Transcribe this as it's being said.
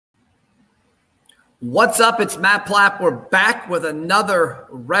What's up? It's Matt Plapp. We're back with another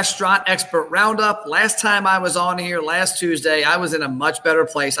Restaurant Expert Roundup. Last time I was on here, last Tuesday, I was in a much better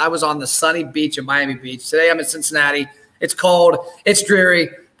place. I was on the sunny beach of Miami Beach. Today I'm in Cincinnati. It's cold, it's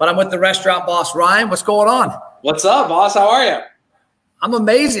dreary, but I'm with the restaurant boss, Ryan. What's going on? What's up, boss? How are you? I'm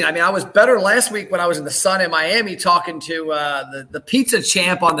amazing. I mean, I was better last week when I was in the sun in Miami talking to the pizza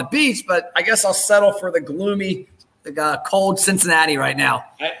champ on the beach, but I guess I'll settle for the gloomy, cold Cincinnati right now.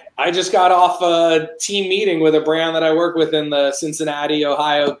 I just got off a team meeting with a brand that I work with in the Cincinnati,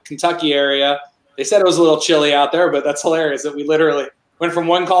 Ohio, Kentucky area. They said it was a little chilly out there, but that's hilarious that we literally went from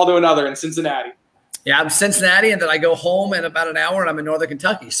one call to another in Cincinnati. Yeah, I'm Cincinnati, and then I go home in about an hour, and I'm in northern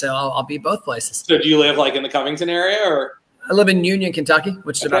Kentucky, so I'll be both places. So do you live like in the Covington area, or? I live in Union, Kentucky,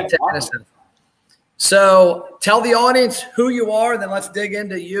 which is about 10 minutes. So tell the audience who you are, then let's dig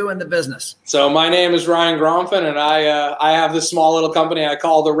into you and the business. So my name is Ryan Gromfin, and I have this small little company I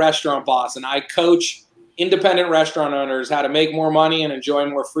call The Restaurant Boss, and I coach independent restaurant owners how to make more money and enjoy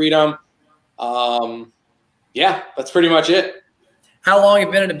more freedom. Yeah, that's pretty much it. How long have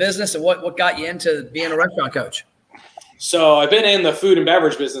you been in the business, and what got you into being a restaurant coach? So I've been in the food and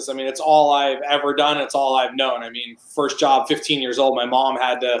beverage business. I mean, it's all I've ever done. It's all I've known. I mean, first job, 15 years old, my mom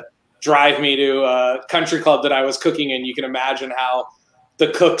had to drive me to a country club that I was cooking in. You can imagine how the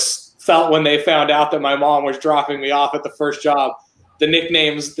cooks felt when they found out that my mom was dropping me off at the first job. The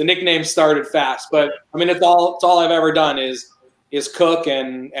nicknames started fast, but I mean, it's all I've ever done is cook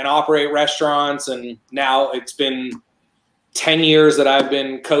and operate restaurants. And now it's been 10 years that I've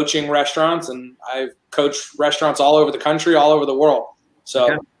been coaching restaurants, and I've coached restaurants all over the country, all over the world.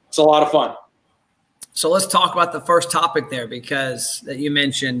 So It's a lot of fun. So let's talk about the first topic there, because that you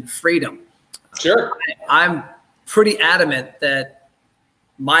mentioned freedom. Sure. I'm pretty adamant that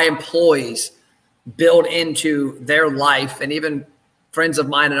my employees build into their life, and even friends of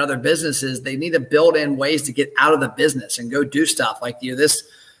mine and other businesses, they need to build in ways to get out of the business and go do stuff. Like this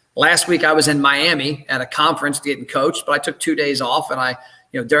last week, I was in Miami at a conference getting coached, but I took 2 days off,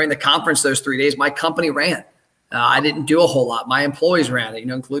 and during the conference, those 3 days, my company ran. I didn't do a whole lot. My employees ran it,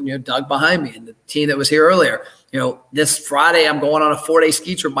 including Doug behind me and the team that was here earlier. This Friday, I'm going on a 4-day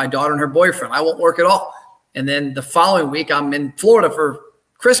ski trip with my daughter and her boyfriend. I won't work at all. And then the following week, I'm in Florida for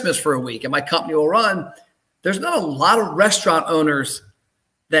Christmas for a week, and my company will run. There's not a lot of restaurant owners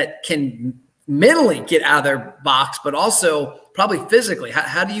that can mentally get out of their box, but also probably physically.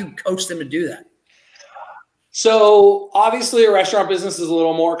 How do you coach them to do that? So obviously a restaurant business is a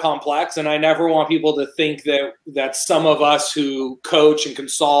little more complex, and I never want people to think that some of us who coach and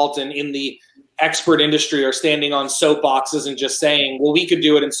consult and in the expert industry are standing on soapboxes and just saying, well, we could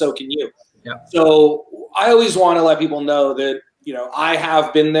do it and so can you. Yeah. So I always want to let people know that, I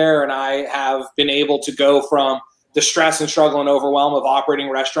have been there, and I have been able to go from the stress and struggle and overwhelm of operating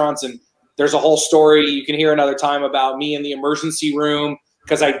restaurants. And there's a whole story you can hear another time about me in the emergency room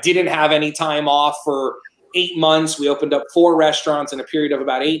because I didn't have any time off for 8 months. We opened up 4 restaurants in a period of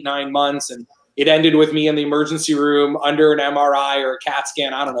about 8-9 months, and it ended with me in the emergency room under an MRI or a CAT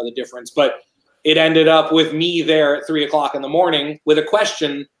scan. I don't know the difference, but it ended up with me there at 3 o'clock in the morning with a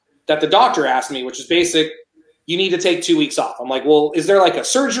question that the doctor asked me, which is basic. You need to take 2 weeks off. I'm like, well, is there like a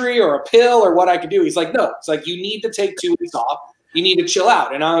surgery or a pill or what I could do? He's like, no. It's like, you need to take 2 weeks off. You need to chill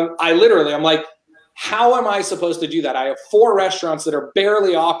out. And I'm like, how am I supposed to do that? I have 4 restaurants that are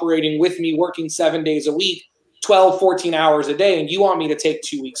barely operating with me, working 7 days a week, 12, 14 hours a day, and you want me to take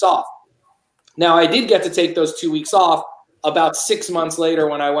 2 weeks off. Now, I did get to take those 2 weeks off about 6 months later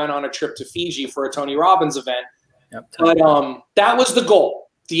when I went on a trip to Fiji for a Tony Robbins event. Yep. But that was the goal.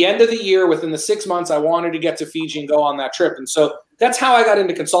 The end of the year, within the 6 months, I wanted to get to Fiji and go on that trip. And so that's how I got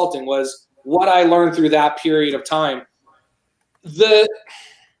into consulting, was what I learned through that period of time.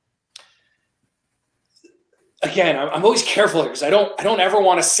 Again, I'm always careful here because I don't ever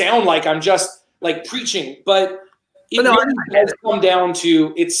want to sound like I'm just like preaching, but it really does come down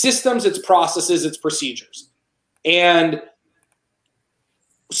to its systems, its processes, its procedures. And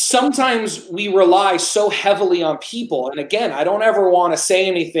sometimes we rely so heavily on people. And again, I don't ever want to say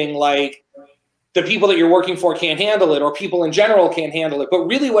anything like the people that you're working for can't handle it or people in general can't handle it. But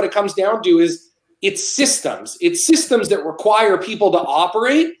really what it comes down to is it's systems. It's systems that require people to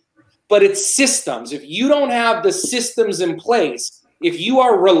operate. But it's systems. If you don't have the systems in place, if you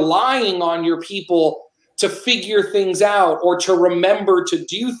are relying on your people to figure things out or to remember to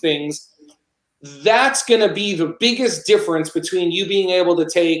do things, that's going to be the biggest difference between you being able to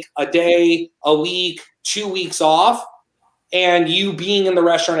take a day, a week, 2 weeks off, and you being in the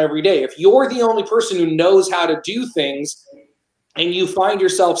restaurant every day. If you're the only person who knows how to do things and you find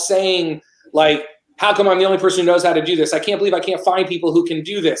yourself saying like, How come I'm the only person who knows how to do this? I can't believe I can't find people who can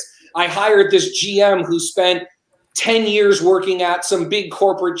do this. I hired this GM who spent 10 years working at some big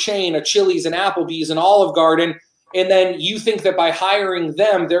corporate chain, a Chili's and Applebee's and Olive Garden. And then you think that by hiring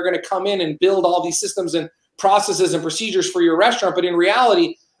them, they're going to come in and build all these systems and processes and procedures for your restaurant. But in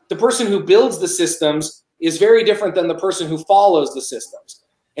reality, the person who builds the systems is very different than the person who follows the systems.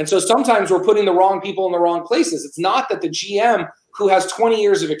 And so sometimes we're putting the wrong people in the wrong places. It's not that the GM who has 20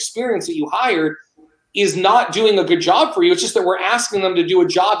 years of experience that you hired is not doing a good job for you. It's just that we're asking them to do a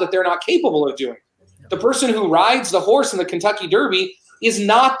job that they're not capable of doing. The person who rides the horse in the Kentucky Derby is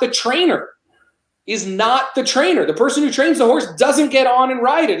not the trainer, The person who trains the horse doesn't get on and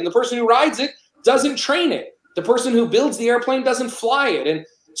ride it. And the person who rides it doesn't train it. The person who builds the airplane doesn't fly it. And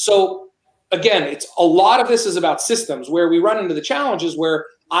so again, it's a lot of this is about systems. Where we run into the challenges where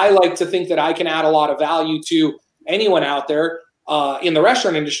I like to think that I can add a lot of value to anyone out there in the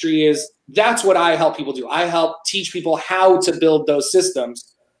restaurant industry is that's what I help people do. I help teach people how to build those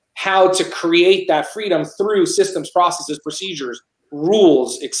systems, how to create that freedom through systems, processes, procedures,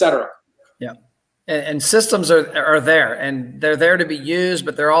 rules, etc. Yeah. And systems are there, and they're there to be used,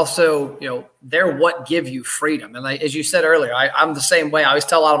 but they're also, they're what give you freedom. And like, as you said earlier, I'm the same way. I always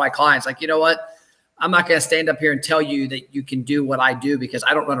tell a lot of my clients, like, you know what? I'm not going to stand up here and tell you that you can do what I do because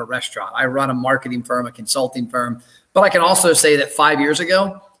I don't run a restaurant. I run a marketing firm, a consulting firm. But I can also say that 5 years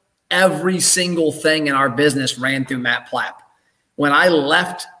ago, every single thing in our business ran through Matt Plapp. When I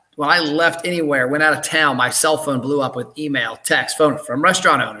left anywhere, went out of town, my cell phone blew up with email, text, phone from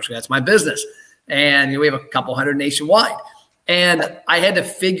restaurant owners. That's my business. And we have a couple hundred nationwide. And I had to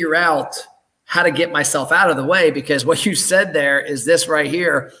figure out how to get myself out of the way, because what you said there is this right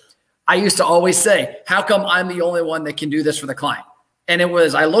here. I used to always say, how come I'm the only one that can do this for the client? And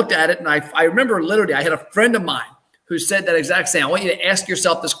I looked at it, and I remember literally I had a friend of mine who said that exact same. I want you to ask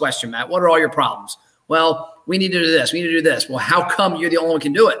yourself this question, Matt. What are all your problems? Well, we need to do this. We need to do this. Well, how come you're the only one who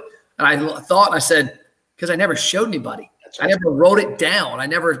can do it? And I thought, and I said, because I never showed anybody. Right. I never wrote it down. I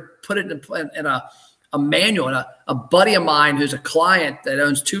never put it in a manual. And a buddy of mine who's a client that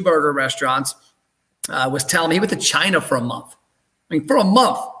owns 2 burger restaurants was telling me he went to China for a month. I mean, for a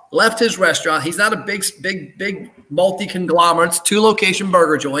month, left his restaurant. He's not a big multi-conglomerate, 2-location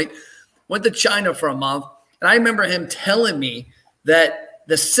burger joint. Went to China for a month. And I remember him telling me that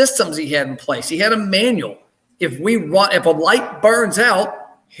the systems he had in place, he had a manual. If a light burns out,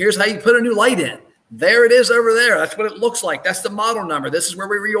 here's how you put a new light in. There it is over there. That's what it looks like. That's the model number. This is where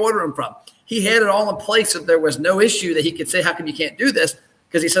we reorder them from. He had it all in place so there was no issue that he could say, how come you can't do this?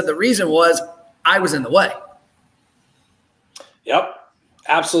 Because he said the reason was I was in the way. Yep,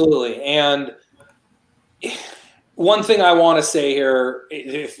 absolutely. And one thing I want to say here,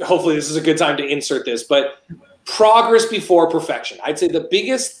 hopefully this is a good time to insert this, but progress before perfection. I'd say the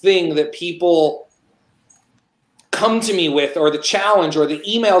biggest thing that people come to me with, or the challenge or the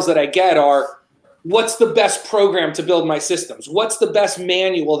emails that I get are, what's the best program to build my systems? What's the best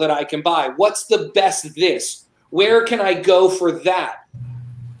manual that I can buy? What's the best this? Where can I go for that?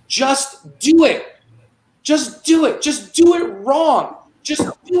 Just do it. Just do it. Just do it wrong. Just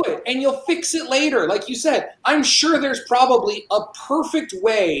do it, and you'll fix it later. Like you said, I'm sure there's probably a perfect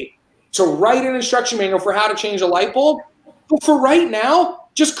way to write an instruction manual for how to change a light bulb. But for right now,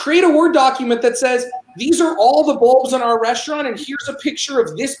 just create a Word document that says, these are all the bulbs in our restaurant, and here's a picture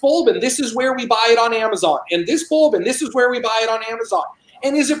of this bulb, and this is where we buy it on Amazon, and this bulb, and this is where we buy it on Amazon.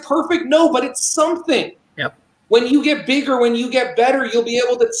 And is it perfect? No, but it's something. Yep. When you get bigger, when you get better, you'll be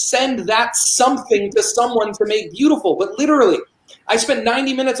able to send that something to someone to make beautiful. But literally, I spent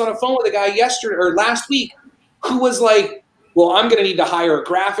 90 minutes on a phone with a guy last week who was like, well, I'm going to need to hire a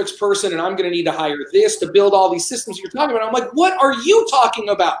graphics person, and I'm going to need to hire this to build all these systems you're talking about. I'm like, what are you talking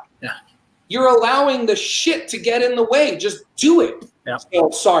about? Yeah. You're allowing the shit to get in the way. Just do it. Yeah.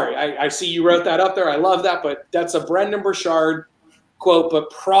 So, sorry, I see you wrote that up there. I love that, but that's a Brendan Burchard quote, but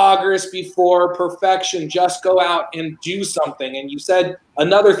progress before perfection. Just go out and do something. And you said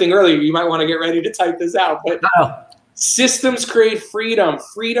another thing earlier. You might want to get ready to type this out. But systems create freedom.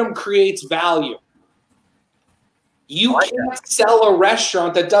 Freedom creates value. You can't sell a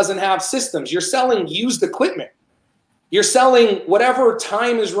restaurant that doesn't have systems. You're selling used equipment. You're selling whatever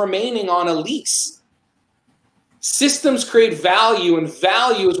time is remaining on a lease. Systems create value, and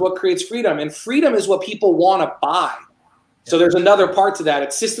value is what creates freedom. And freedom is what people want to buy. So there's another part to that.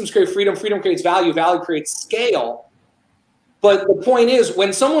 It's systems create freedom. Freedom creates value. Value creates scale. But the point is,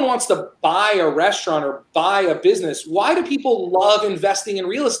 when someone wants to buy a restaurant or buy a business, why do people love investing in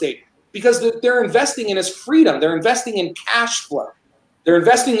real estate? Because they're investing in is freedom. They're investing in cash flow. They're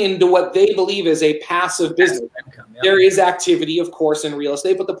investing into what they believe is a passive business. There is activity, of course, in real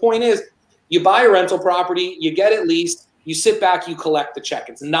estate. But the point is, You buy a rental property, you get it leased, you sit back, you collect the check.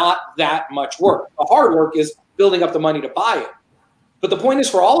 It's not that much work. The hard work is building up the money to buy it. But the point is,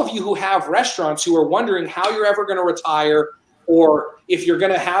 for all of you who have restaurants who are wondering how you're ever going to retire, or if you're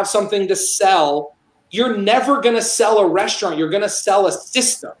going to have something to sell, you're never going to sell a restaurant. You're going to sell a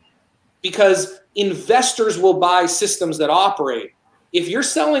system, because investors will buy systems that operate. If you're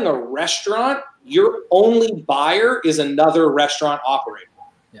selling a restaurant, your only buyer is another restaurant operator.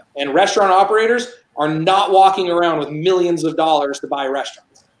 Yeah. And restaurant operators are not walking around with millions of dollars to buy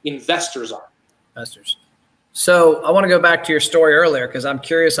restaurants. Investors are. Investors. So I want to go back to your story earlier, because I'm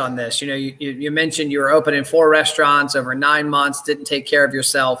curious on this. You know, you mentioned you were opening 4 restaurants over 9 months, didn't take care of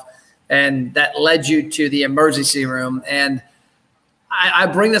yourself, and that led you to the emergency room. And I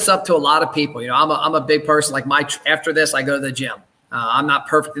bring this up to a lot of people. You know, I'm a big person. Like after this, I go to the gym. I'm not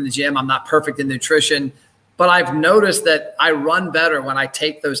perfect in the gym. I'm not perfect in nutrition, but I've noticed that I run better when I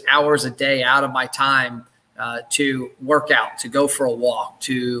take those hours a day out of my time to work out, to go for a walk,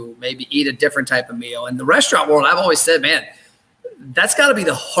 to maybe eat a different type of meal. In the restaurant world, I've always said, man, that's got to be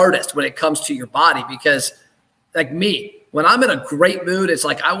the hardest when it comes to your body, because like me, when I'm in a great mood, it's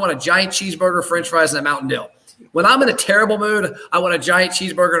like I want a giant cheeseburger, French fries, and a Mountain Dew. When I'm in a terrible mood, I want a giant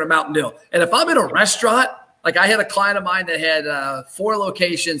cheeseburger and a Mountain Dew. And if I'm in a restaurant, like I had a client of mine that had 4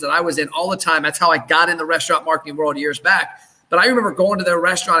 locations that I was in all the time. That's how I got in the restaurant marketing world years back. But I remember going to their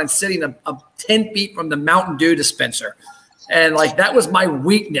restaurant and sitting a 10 feet from the Mountain Dew dispenser. And like, that was my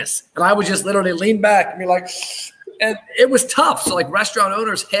weakness. And I would just literally lean back and be like, and it was tough. So like restaurant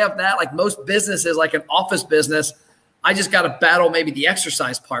owners have that, like most businesses, like an office business, I just got to battle maybe the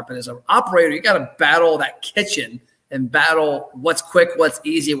exercise part. But as an operator, you got to battle that kitchen and battle what's quick, what's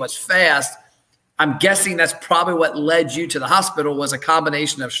easy, what's fast. I'm guessing that's probably what led you to the hospital, was a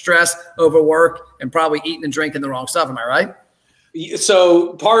combination of stress, overwork, and probably eating and drinking the wrong stuff. Am I right?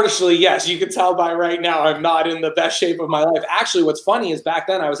 So partially, yes. You can tell by right now I'm not in the best shape of my life. Actually, what's funny is back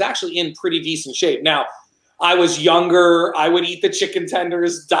then I was actually in pretty decent shape. Now, I was younger. I would eat the chicken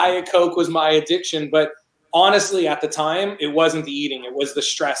tenders. Diet Coke was my addiction. But honestly, at the time, it wasn't the eating. It was the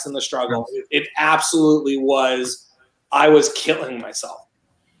stress and the struggle. It absolutely was. I was killing myself.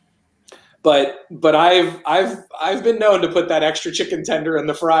 But I've been known to put that extra chicken tender in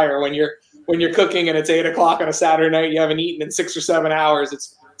the fryer when you're cooking and it's 8 o'clock on a Saturday night, you haven't eaten in 6 or 7 hours.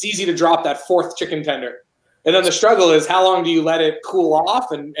 It's easy to drop that 4th chicken tender. And then the struggle is, how long do you let it cool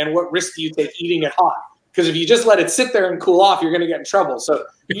off, and what risk do you take eating it hot? Because if you just let it sit there and cool off, you're going to get in trouble. So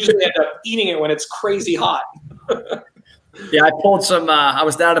you usually end up eating it when it's crazy hot. Yeah, I pulled some. I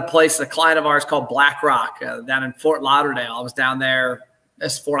was down at a place, a client of ours called Black Rock down in Fort Lauderdale. I was down there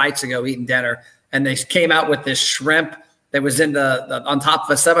 4 nights ago eating dinner, and they came out with this shrimp that was in the on top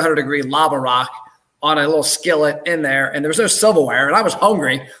of a 700-degree lava rock on a little skillet in there, and there was no silverware, and I was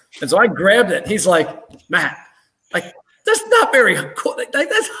hungry, and so I grabbed it. He's like, Matt, like, that's not very cool. Like,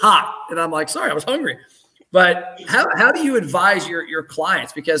 that's hot. And I'm like, sorry, I was hungry. But how do you advise your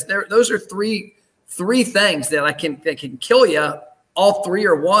clients? Because those are three things that can kill you. All 3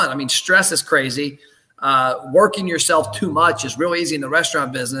 are one. I mean, stress is crazy. Working yourself too much is real easy in the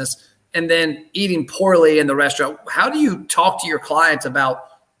restaurant business. And then eating poorly in the restaurant. How do you talk to your clients about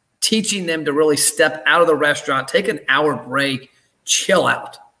teaching them to really step out of the restaurant, take an hour break, chill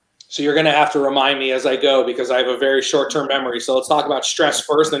out? So you're going to have to remind me as I go, because I have a very short-term memory. So let's talk about stress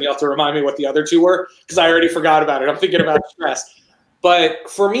first, then you'll have to remind me what the other 2 were, because I already forgot about it. I'm thinking about stress. But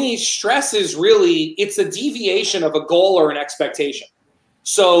for me, stress is really, it's a deviation of a goal or an expectation.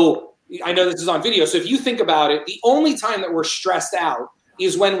 So I know this is on video. So if you think about it, the only time that we're stressed out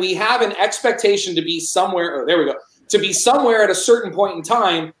is when we have an expectation to be somewhere, to be somewhere at a certain point in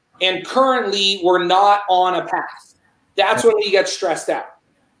time, and currently we're not on a path. That's when we get stressed out,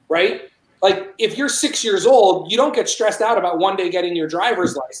 right? Like if you're 6 years old, you don't get stressed out about one day getting your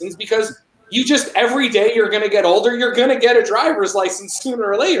driver's license, because you just, every day you're going to get older, you're going to get a driver's license sooner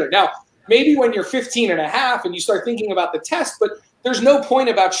or later. Now, maybe when you're 15 and a half and you start thinking about the test, but there's no point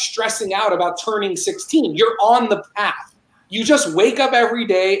about stressing out about turning 16. You're on the path. You just wake up every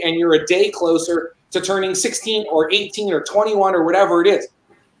day and you're a day closer to turning 16 or 18 or 21 or whatever it is.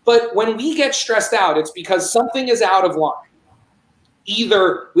 But when we get stressed out, it's because something is out of line.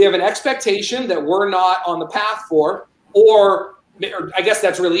 Either we have an expectation that we're not on the path for, or I guess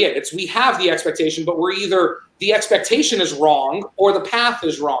that's really it. It's we have the expectation, but we're either the expectation is wrong or the path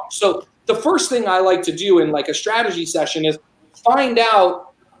is wrong. So the first thing I like to do in like a strategy session is find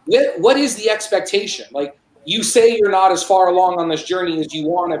out what is the expectation. Like, you say you're not as far along on this journey as you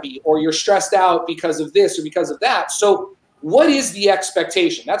want to be, or you're stressed out because of this or because of that. So what is the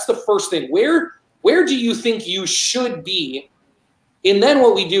expectation? That's the first thing. Where do you think you should be And then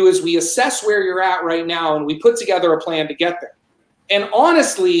what we do is we assess where you're at right now and we put together a plan to get there. And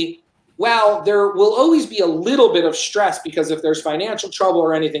honestly, while there will always be a little bit of stress because if there's financial trouble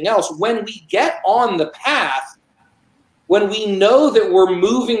or anything else, when we get on the path, when we know that we're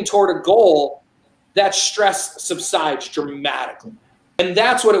moving toward a goal, that stress subsides dramatically. And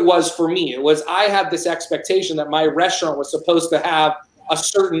that's what it was for me. It was I had this expectation that my restaurant was supposed to have a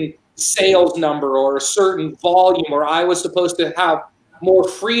certain sales number or a certain volume, or I was supposed to have more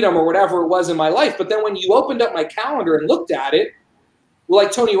freedom or whatever it was in my life. But then when you opened up my calendar and looked at it,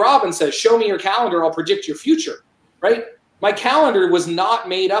 like Tony Robbins says, show me your calendar, I'll predict your future, right? My calendar was not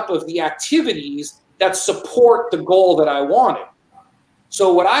made up of the activities that support the goal that I wanted.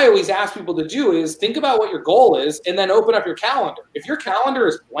 So what I always ask people to do is think about what your goal is and then open up your calendar. If your calendar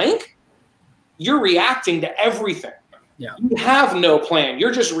is blank, you're reacting to everything. Yeah. You have no plan.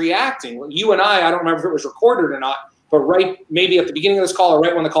 You're just reacting. You and I don't remember if it was recorded or not, but right maybe at the beginning of this call or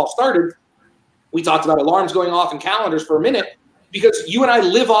right when the call started, we talked about alarms going off in calendars for a minute because you and I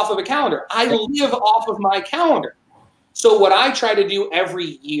live off of a calendar. I live off of my calendar. So what I try to do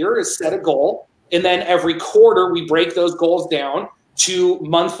every year is set a goal, and then every quarter we break those goals down to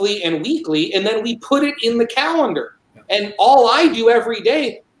monthly and weekly, and then we put it in the calendar. And all I do every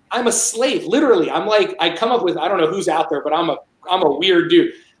day, I'm a slave, literally. I'm like, I come up with, I don't know who's out there, but I'm a weird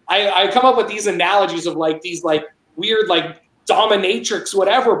dude. I come up with these analogies of like these like weird like dominatrix,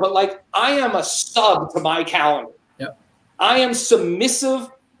 whatever, but like I am a sub to my calendar. Yep. I am submissive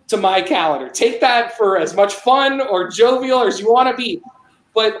to my calendar. Take that for as much fun or jovial as you want to be.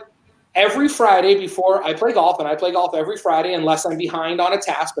 But every Friday before I play golf, and I play golf every Friday unless I'm behind on a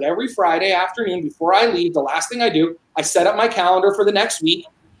task, but every Friday afternoon before I leave, the last thing I do, I set up my calendar for the next week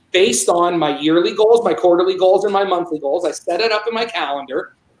based on my yearly goals, my quarterly goals, and my monthly goals. I set it up in my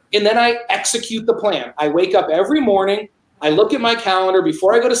calendar, and then I execute the plan. I wake up every morning, I look at my calendar.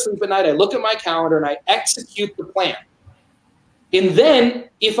 Before I go to sleep at night, I look at my calendar, and I execute the plan. And then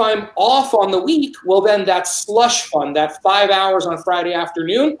if I'm off on the week, well, then that slush fund, that 5 hours on Friday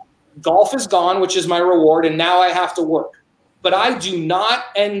afternoon, golf is gone, which is my reward, and now I have to work. But I do not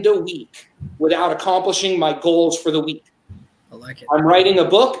end a week without accomplishing my goals for the week. I like it. I'm writing a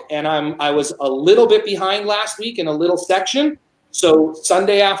book, and I was a little bit behind last week in a little section. So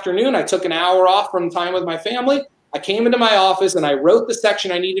Sunday afternoon, I took an hour off from time with my family. I came into my office, and I wrote the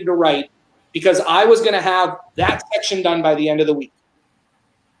section I needed to write because I was going to have that section done by the end of the week.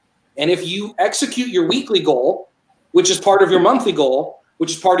 And if you execute your weekly goal, which is part of your monthly goal,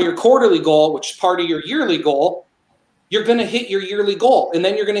 which is part of your quarterly goal, which is part of your yearly goal, you're going to hit your yearly goal. And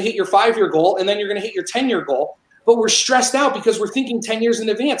then you're going to hit your 5-year goal. And then you're going to hit your 10-year goal. But we're stressed out because we're thinking 10 years in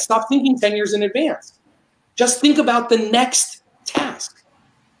advance. Stop thinking 10 years in advance. Just think about the next task.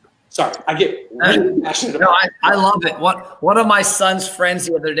 Sorry, I get really passionate about it. I love it. One of my son's friends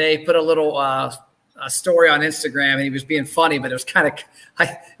the other day put a little a story on Instagram, and he was being funny, but it was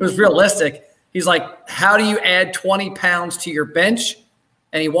it was realistic. He's like, how do you add 20 pounds to your bench?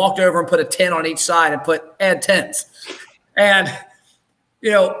 And he walked over and put a 10 on each side and put add 10s. And,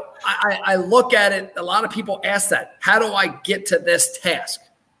 you know, I look at it, a lot of people ask that, how do I get to this task?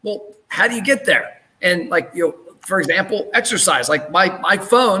 Well, how do you get there? And like, you know, for example, exercise, like my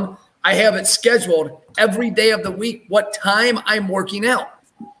phone, I have it scheduled every day of the week, what time I'm working out.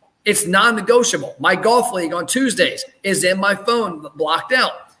 It's non-negotiable. My golf league on Tuesdays is in my phone blocked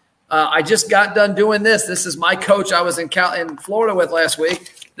out. I just got done doing this. This is my coach I was in Florida with last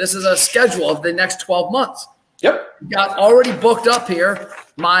week. This is a schedule of the next 12 months. Yep. Got already booked up here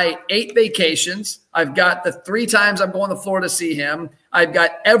my 8 vacations. I've got the 3 times I'm going to Florida to see him. I've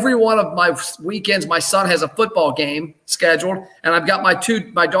got every one of my weekends. My son has a football game scheduled, and I've got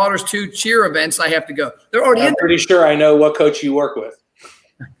my daughter's 2 cheer events I have to go. They're already in there. I'm pretty sure I know what coach you work with.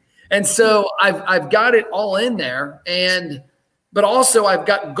 And so I've got it all in there, but also I've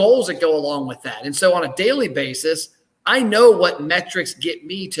got goals that go along with that. And so on a daily basis, I know what metrics get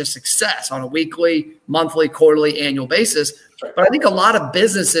me to success on a weekly, monthly, quarterly, annual basis. But I think a lot of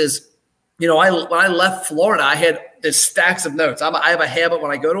businesses, you know, when I left Florida, I had this stacks of notes. I have a habit when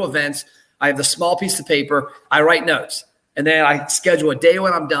I go to events, I have the small piece of paper, I write notes. And then I schedule a day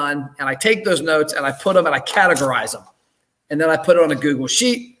when I'm done, and I take those notes and I put them and I categorize them. And then I put it on a Google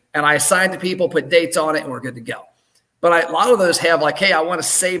Sheet and I assign to people, put dates on it, and we're good to go. But a lot of those have like, hey, I want to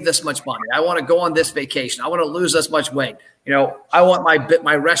save this much money. I want to go on this vacation. I want to lose this much weight. You know, I want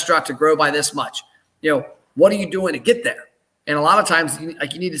my restaurant to grow by this much. You know, what are you doing to get there? And a lot of times,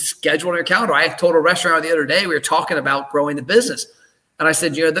 like, you need to schedule on your calendar. I told a restaurant the other day, we were talking about growing the business. And I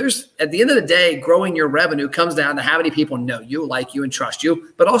said, you know, at the end of the day, growing your revenue comes down to how many people know you, like you, and trust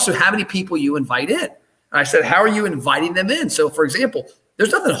you, but also how many people you invite in. And I said, how are you inviting them in? So, for example,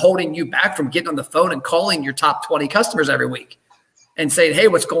 there's nothing holding you back from getting on the phone and calling your top 20 customers every week and saying, hey,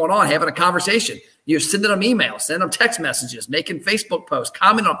 what's going on? Having a conversation. You're sending them emails, sending them text messages, making Facebook posts,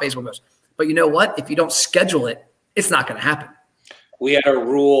 commenting on Facebook posts. But you know what? If you don't schedule it, it's not going to happen. We had a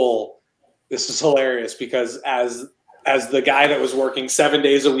rule. This is hilarious because as the guy that was working 7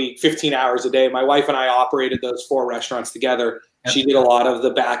 days a week, 15 hours a day, my wife and I operated those 4 restaurants together. Yep. She did a lot of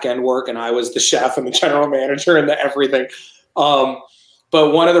the back end work, and I was the chef and the general manager and the everything.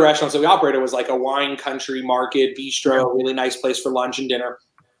 But one of the restaurants that we operated was like a wine country market, bistro, really nice place for lunch and dinner.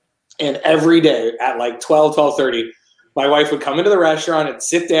 And every day at like 12:30, my wife would come into the restaurant and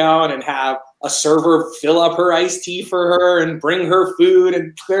sit down and have a server fill up her iced tea for her and bring her food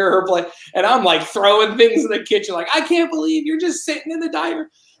and clear her plate. And I'm like throwing things in the kitchen, like, I can't believe you're just sitting in the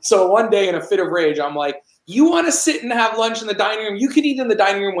diner. So one day in a fit of rage, I'm like, you want to sit and have lunch in the dining room? You can eat in the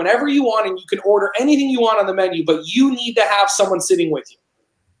dining room whenever you want, and you can order anything you want on the menu, but you need to have someone sitting with you.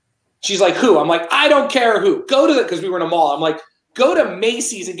 She's like, who? I'm like, I don't care who. Go to because we were in a mall. I'm like, go to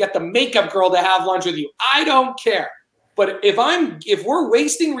Macy's and get the makeup girl to have lunch with you. I don't care. But if we're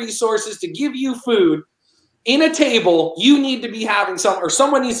wasting resources to give you food in a table, you need to be having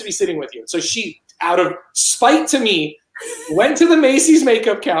someone needs to be sitting with you. So she, out of spite to me, went to the Macy's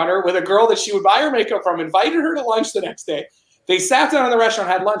makeup counter with a girl that she would buy her makeup from, invited her to lunch the next day. They sat down in the restaurant,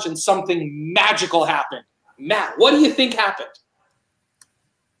 had lunch, and something magical happened. Matt, what do you think happened?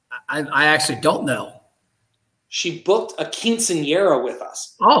 I actually don't know. She booked a quinceañera with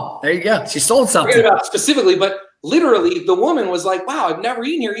us. Oh, there you go. She sold something. Forget about specifically, but literally the woman was like, wow, I've never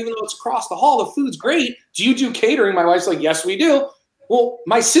eaten here, even though it's across the hall. The food's great. Do you do catering? My wife's like, yes, we do. Well,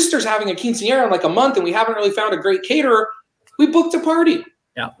 my sister's having a quinceañera in like a month, and we haven't really found a great caterer. We booked a party.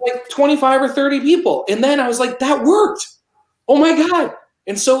 Yeah. Like 25 or 30 people. And then I was like, that worked. Oh, my God.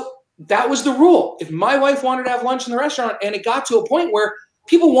 And so that was the rule. If my wife wanted to have lunch in the restaurant, and it got to a point where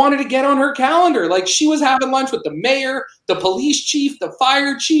people wanted to get on her calendar. Like, she was having lunch with the mayor, the police chief, the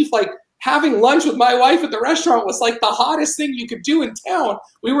fire chief. Like, having lunch with my wife at the restaurant was like the hottest thing you could do in town.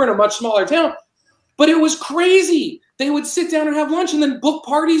 We were in a much smaller town, but it was crazy. They would sit down and have lunch and then book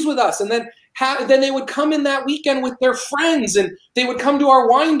parties with us. And then they would come in that weekend with their friends, and they would come to our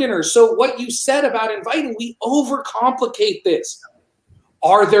wine dinners. So what you said about inviting, we overcomplicate this.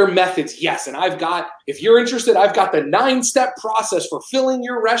 Are there methods? Yes. And if you're interested, I've got the 9-step process for filling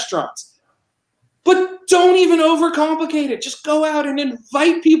your restaurants. But don't even overcomplicate it. Just go out and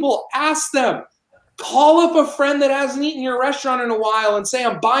invite people. Ask them. Call up a friend that hasn't eaten your restaurant in a while and say,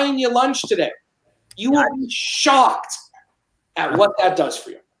 I'm buying you lunch today. You will be shocked at what that does for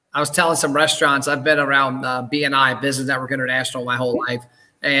you. I was telling some restaurants, I've been around BNI, Business Network International, my whole life.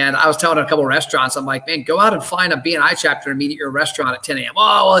 And I was telling a couple of restaurants, I'm like, man, go out and find a BNI chapter and meet at your restaurant at 10 a.m.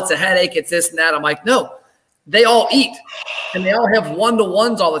 Oh, well, it's a headache. It's this and that. I'm like, no, they all eat. And they all have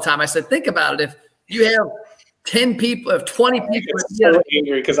one-to-ones all the time. I said, think about it. If you have 10 people, if 20 people. I'm so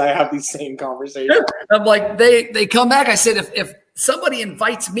angry because I have these same conversations. I'm like, they come back. I said, if somebody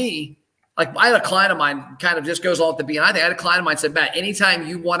invites me, like I had a client of mine, kind of just goes along with the BNI thing. I had a client of mine said, Matt, anytime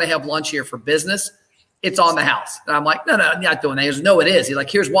you want to have lunch here for business, it's on the house. And I'm like, no, I'm not doing that. He goes, no, it is. He's like,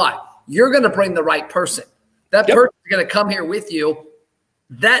 here's why. You're going to bring the right person. That person's going to come here with you.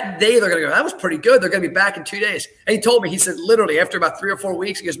 That day, they're going to go, that was pretty good. They're going to be back in 2 days. And he told me, he said, literally, after about 3 or 4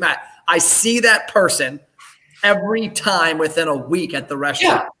 weeks, he goes, Matt, I see that person every time within a week at the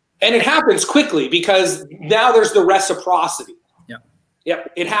restaurant. Yeah. And it happens quickly because now there's the reciprocity. Yeah,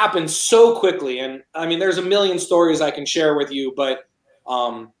 it happens so quickly. And I mean, there's a million stories I can share with you, but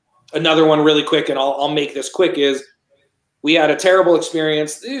another one really quick, and I'll make this quick, is we had a terrible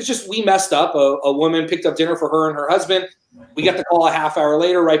experience. It was just, we messed up. A woman picked up dinner for her and her husband. We get the call a half hour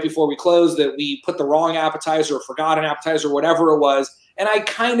later, right before we closed, that we put the wrong appetizer or forgot an appetizer, whatever it was. And I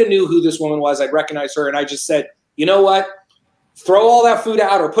kind of knew who this woman was. I'd recognize her. And I just said, you know what? Throw all that food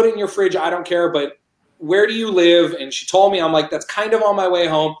out or put it in your fridge. I don't care, but where do you live? And she told me, I'm like, that's kind of on my way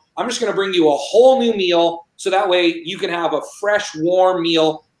home. I'm just going to bring you a whole new meal so that way you can have a fresh, warm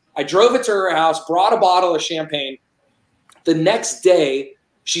meal. I drove it to her house, brought a bottle of champagne. The next day,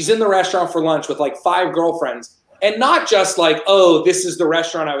 she's in the restaurant for lunch with like 5 girlfriends. And not just like, oh, this is the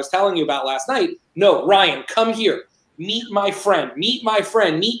restaurant I was telling you about last night. No, Ryan, come here. Meet my friend, meet my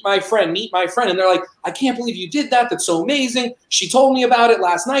friend, meet my friend, meet my friend. And they're like, I can't believe you did that. That's so amazing. She told me about it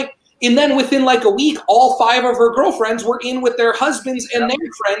last night. And then within like a week, all 5 of her girlfriends were in with their husbands and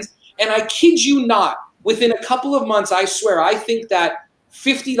their friends. And I kid you not, within a couple of months, I swear, I think that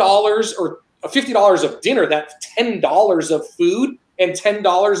 $50 or $50 of dinner, that $10 of food and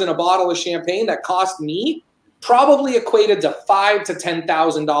 $10 in a bottle of champagne that cost me probably equated to $5,000 to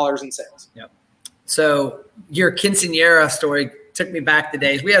 $10,000 in sales. Yep. So your quinceanera story took me back to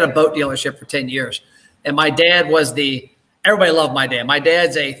days. We had a boat dealership for 10 years. And my dad was everybody loved my dad. My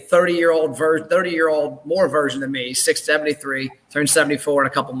dad's a 30-year-old more version than me. He's 6'73", turned 74 in a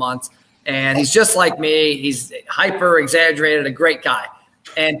couple months. And he's just like me. He's hyper exaggerated, a great guy.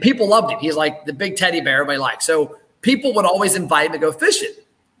 And people loved him. He's like the big teddy bear everybody liked. So people would always invite him to go fishing.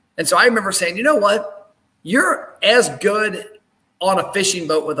 And so I remember saying, you know what? You're as good on a fishing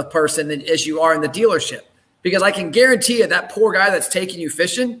boat with a person as you are in the dealership, because I can guarantee you that poor guy that's taking you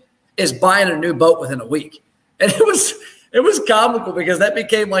fishing is buying a new boat within a week. And it was comical because that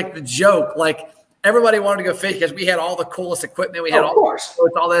became like the joke. Like everybody wanted to go fish because we had all the coolest equipment. We had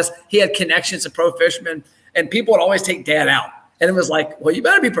all this. He had connections to pro fishermen, and people would always take Dad out. And it was like, well, you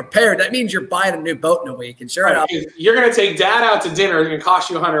better be prepared. That means you're buying a new boat in a week. And sure enough, you're going to take Dad out to dinner. It's going to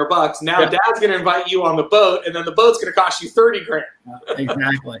cost you $100. Now Dad's going to invite you on the boat, and then the boat's going to cost you $30 grand.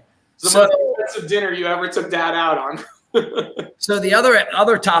 Exactly. It's the most expensive dinner you ever took Dad out on. So the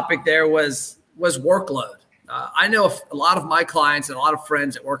other topic there was workload. I know a lot of my clients and a lot of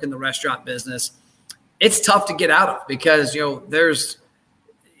friends that work in the restaurant business. It's tough to get out of because there's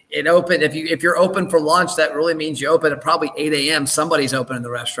it open. If you're open for lunch, that really means you open at probably 8 a.m. Somebody's open in the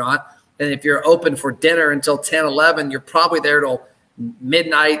restaurant. And if you're open for dinner until 10, 11, you're probably there till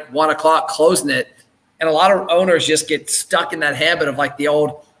midnight, 1 o'clock, closing it. And a lot of owners just get stuck in that habit of like the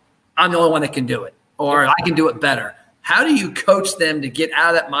old, I'm the only one that can do it, or I can do it better. How do you coach them to get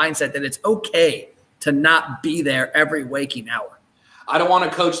out of that mindset that it's okay to not be there every waking hour? I don't want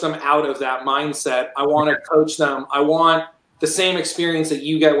to coach them out of that mindset. I want to coach them. I want the same experience that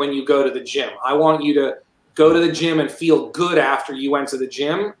you get when you go to the gym. I want you to go to the gym and feel good after you went to the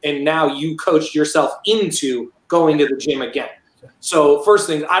gym, and now you coached yourself into going to the gym again. So first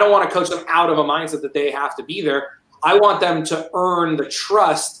thing, I don't want to coach them out of a mindset that they have to be there. I want them to earn the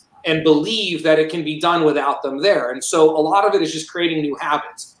trust and believe that it can be done without them there. And so a lot of it is just creating new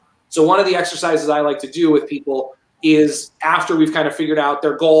habits. So one of the exercises I like to do with people is after we've kind of figured out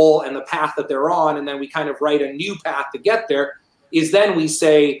their goal and the path that they're on, and then we kind of write a new path to get there, is then we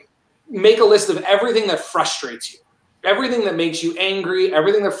say, make a list of everything that frustrates you, everything that makes you angry,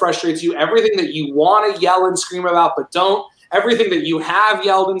 everything that frustrates you, everything that you want to yell and scream about but don't, everything that you have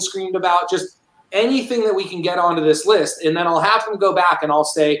yelled and screamed about, just anything that we can get onto this list. And then I'll have them go back and I'll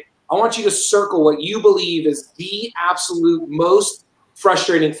say, I want you to circle what you believe is the absolute most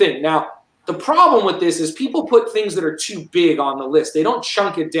frustrating thing. Now, the problem with this is people put things that are too big on the list. They don't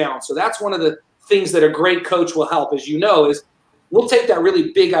chunk it down. So that's one of the things that a great coach will help, as you know, is we'll take that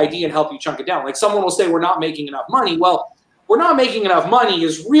really big idea and help you chunk it down. Like someone will say, we're not making enough money. Well, we're not making enough money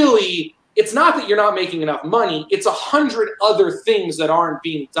is really, it's not that you're not making enough money. It's 100 other things that aren't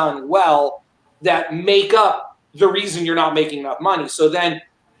being done well that make up the reason you're not making enough money. So then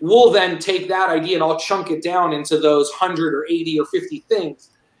we'll then take that idea and I'll chunk it down into those 100 or 80 or 50 things.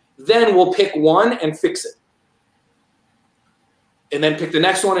 Then we'll pick one and fix it. And then pick the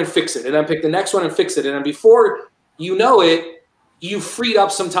next one and fix it. And then pick the next one and fix it. And then before you know it, you've freed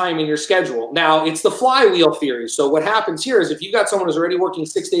up some time in your schedule. Now, it's the flywheel theory. So what happens here is if you've got someone who's already working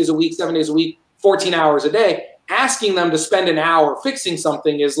 6 days a week, 7 days a week, 14 hours a day, asking them to spend an hour fixing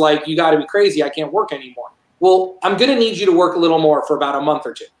something is like, you got to be crazy. I can't work anymore. Well, I'm going to need you to work a little more for about a month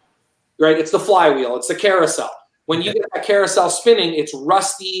or two, right? It's the flywheel. It's the carousel. When you get that carousel spinning, it's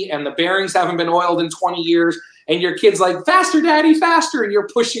rusty and the bearings haven't been oiled in 20 years and your kid's like, faster, daddy, faster. And you're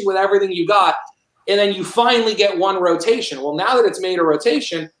pushing with everything you got. And then you finally get one rotation. Well, now that it's made a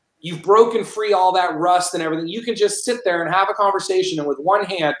rotation, you've broken free all that rust and everything. You can just sit there and have a conversation. And with one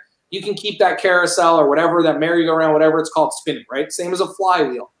hand, you can keep that carousel or whatever, that merry-go-round, whatever it's called, spinning, right? Same as a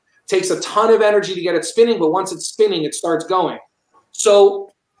flywheel. It takes a ton of energy to get it spinning, but once it's spinning, it starts going.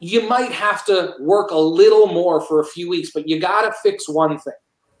 So you might have to work a little more for a few weeks, but you got to fix one thing.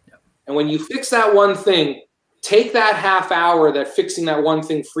 Yep. And when you fix that one thing, take that half hour that fixing that one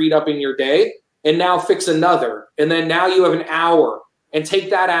thing freed up in your day and now fix another. And then now you have an hour and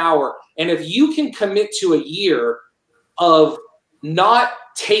take that hour. And if you can commit to a year of not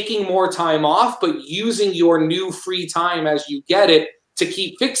taking more time off, but using your new free time as you get it to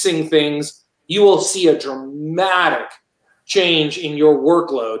keep fixing things, you will see a dramatic change in your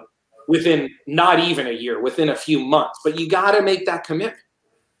workload within not even a year, within a few months. But you got to make that commitment.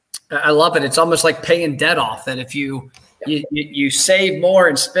 I love it. It's almost like paying debt off, that if you save more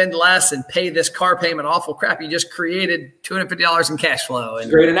and spend less and pay this car payment, awful crap, you just created $250 in cash flow. And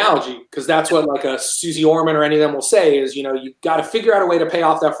great analogy, because that's what like a Susie Orman or any of them will say is, you know, you got to figure out a way to pay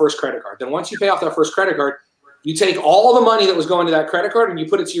off that first credit card. Then once you pay off that first credit card, you take all the money that was going to that credit card and you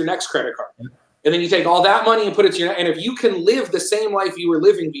put it to your next credit card. And then you take all that money and put it to your, and if you can live the same life you were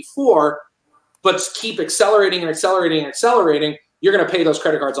living before, but keep accelerating and accelerating and accelerating, you're going to pay those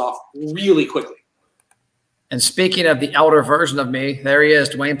credit cards off really quickly. And speaking of the elder version of me, there he is,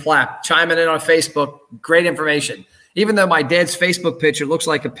 Dwayne Plapp, chiming in on Facebook. Great information. Even though my dad's Facebook picture looks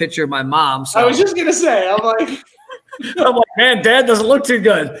like a picture of my mom. So I was just going to say, I'm like, man, Dad doesn't look too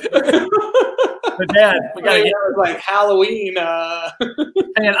good. But Dad, we got to get like Halloween.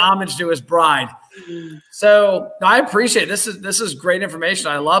 paying homage to his bride. So I appreciate it. This is great information.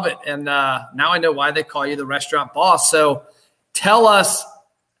 I love it. And now I know why they call you the restaurant boss. So tell us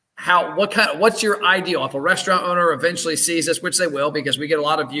what's your ideal if a restaurant owner eventually sees this, which they will, because we get a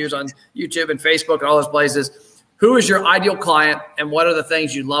lot of views on YouTube and Facebook and all those places. Who is your ideal client, and what are the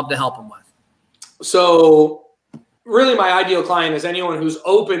things you'd love to help them with? So really my ideal client is anyone who's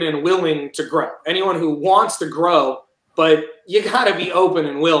open and willing to grow, anyone who wants to grow, but you got to be open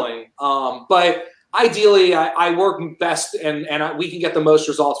and willing. But ideally I work best and we can get the most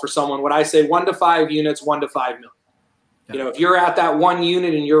results for someone. What I say, 1 to 5 units, 1 to 5 million. You know, if you're at that 1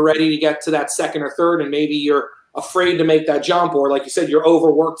 unit and you're ready to get to that 2nd or 3rd, and maybe you're afraid to make that jump, or like you said, you're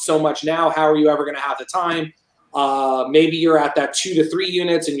overworked so much now, how are you ever going to have the time? Maybe you're at that 2 to 3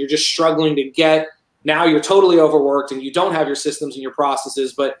 units and you're just struggling to get, now you're totally overworked and you don't have your systems and your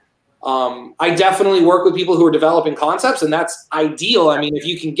processes. But I definitely work with people who are developing concepts, and that's ideal. I mean, if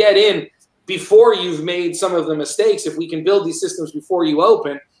you can get in before you've made some of the mistakes, if we can build these systems before you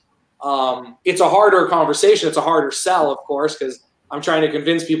open, it's a harder conversation. It's a harder sell, of course, because I'm trying to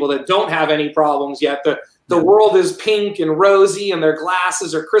convince people that don't have any problems yet. The world is pink and rosy and their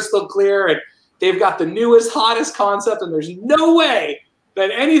glasses are crystal clear and they've got the newest, hottest concept, and there's no way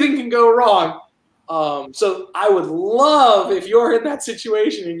that anything can go wrong. So I would love, if you're in that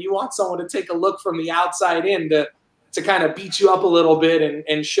situation and you want someone to take a look from the outside in to kind of beat you up a little bit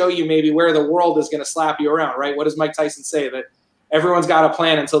and show you maybe where the world is going to slap you around, right? What does Mike Tyson say? That everyone's got a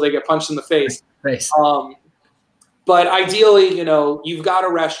plan until they get punched in the face. But ideally, you know, you've got a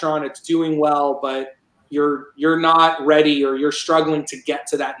restaurant, it's doing well, but you're not ready, or you're struggling to get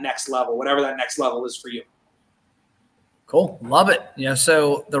to that next level, whatever that next level is for you. Cool. Love it. You know,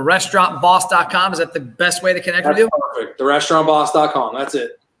 so the restaurantboss.com, is that the best way to connect with you? Perfect. The restaurantboss.com. That's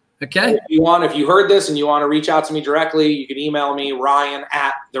it. Okay. If you heard this and you want to reach out to me directly, you can email me,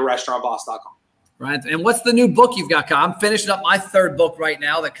 Ryan@therestaurantboss.com. Right. And what's the new book you've got? I'm finishing up my 3rd book right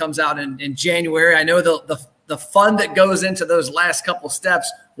now that comes out in January. I know the fun that goes into those last couple steps.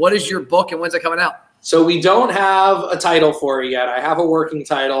 What is your book and when's it coming out? So we don't have a title for it yet. I have a working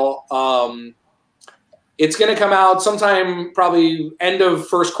title. It's going to come out sometime probably end of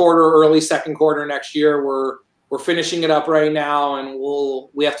 1st quarter, early 2nd quarter next year. We're finishing it up right now, and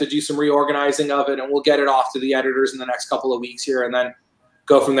we have to do some reorganizing of it, and we'll get it off to the editors in the next couple of weeks here and then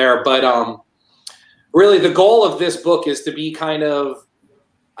go from there. But really the goal of this book is to be kind of,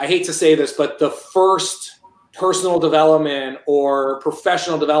 I hate to say this, but the first personal development or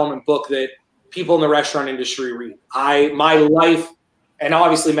professional development book that people in the restaurant industry read. My life, and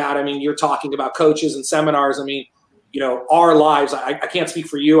obviously, Matt, I mean, you're talking about coaches and seminars. I mean, you know, our lives, I can't speak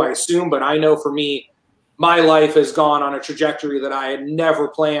for you, I assume, but I know for me, my life has gone on a trajectory that I had never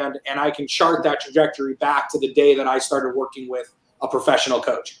planned, and I can chart that trajectory back to the day that I started working with a professional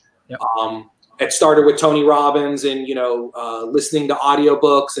coach. Yep. It started with Tony Robbins and, you know, listening to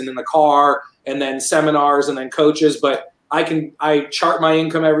audiobooks and in the car, and then seminars and then coaches. But I chart my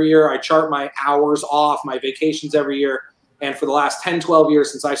income every year. I chart my hours off, my vacations every year. And for the last 10, 12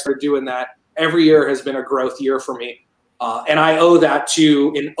 years since I started doing that, every year has been a growth year for me. And I owe that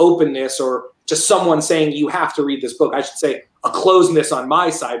to an openness, or to someone saying, you have to read this book. I should say a closeness on my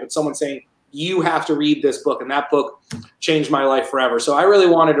side, but someone saying, you have to read this book. And that book changed my life forever. So I really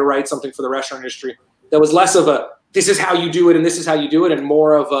wanted to write something for the restaurant industry that was less of a, this is how you do it and this is how you do it, and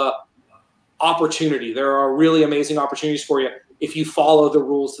more of a opportunity. There are really amazing opportunities for you if you follow the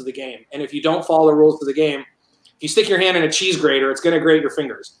rules to the game. And if you don't follow the rules to the game, if you stick your hand in a cheese grater, it's going to grate your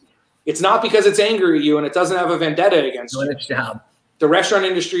fingers. It's not because it's angry at you and it doesn't have a vendetta against you. Job. The restaurant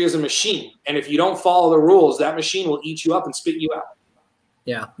industry is a machine. And if you don't follow the rules, that machine will eat you up and spit you out.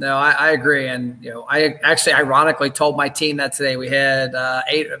 Yeah, no, I agree. And, you know, I actually ironically told my team that today. We had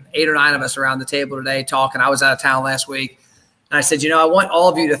eight or nine of us around the table today talking. I was out of town last week. And I said, you know, I want all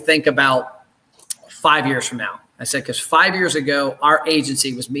of you to think about 5 years from now. I said, because 5 years ago, our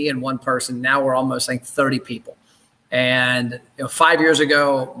agency was me and one person. Now we're almost like 30 people. And, you know, 5 years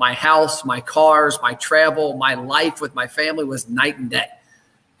ago, my house, my cars, my travel, my life with my family was night and day.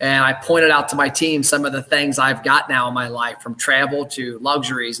 And I pointed out to my team some of the things I've got now in my life, from travel to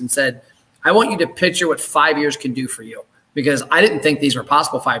luxuries, and said, I want you to picture what 5 years can do for you, because I didn't think these were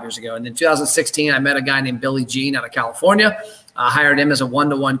possible 5 years ago. And in 2016, I met a guy named Billy Jean out of California. I hired him as a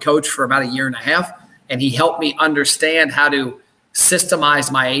one-to-one coach for about a year and a half, and he helped me understand how to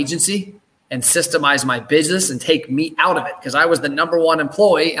systemize my agency and systemize my business and take me out of it, because I was the number one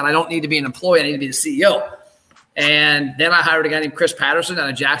employee, and I don't need to be an employee. I need to be the CEO. And then I hired a guy named Chris Patterson out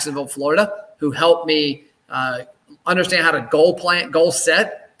of Jacksonville, Florida, who helped me understand how to goal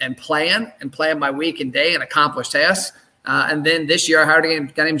set and plan my week and day and accomplish tasks. And then this year I hired a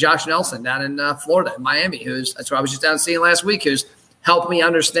guy named Josh Nelson down in Florida, in Miami, that's where I was just down seeing last week, who's helped me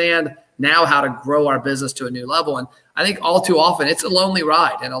understand now how to grow our business to a new level. And I think all too often it's a lonely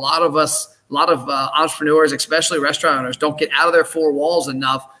ride. And a lot of entrepreneurs, especially restaurant owners, don't get out of their four walls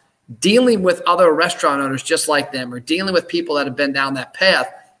enough, dealing with other restaurant owners just like them, or dealing with people that have been down that path.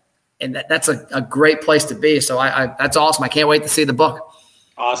 And that's a great place to be. So that's awesome. I can't wait to see the book.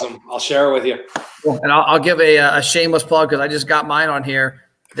 Awesome. I'll share it with you. Cool. And I'll give a shameless plug, because I just got mine on here.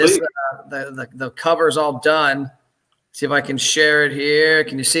 This the cover's all done. See if I can share it here.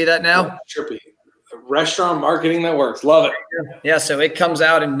 Can you see that now? Trippy. Restaurant marketing that works. Love it. Yeah. So it comes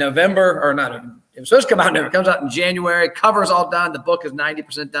out in November, or not. It was supposed to come out in November. It comes out in January. Cover's all done. The book is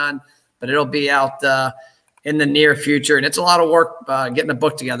 90% done, but it'll be out in the near future. And it's a lot of work getting a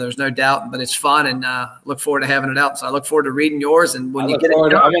book together. There's no doubt, but it's fun, and look forward to having it out. So I look forward to reading yours. And when you get it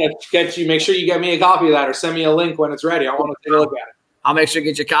done, I'm going to get you. Make sure you get me a copy of that, or send me a link when it's ready. I want to take a look at it. I'll make sure to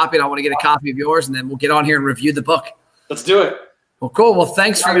get you a copy, and I want to get a copy of yours, and then we'll get on here and review the book. Let's do it. Well, cool. Well,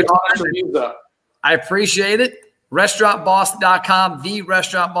 thanks for your honest reviews, though. I appreciate it. Restaurantboss.com,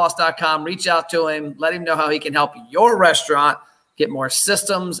 therestaurantboss.com. Reach out to him. Let him know how he can help your restaurant get more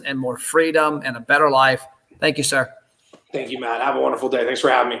systems and more freedom and a better life. Thank you, sir. Thank you, Matt. Have a wonderful day. Thanks for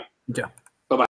having me. You too.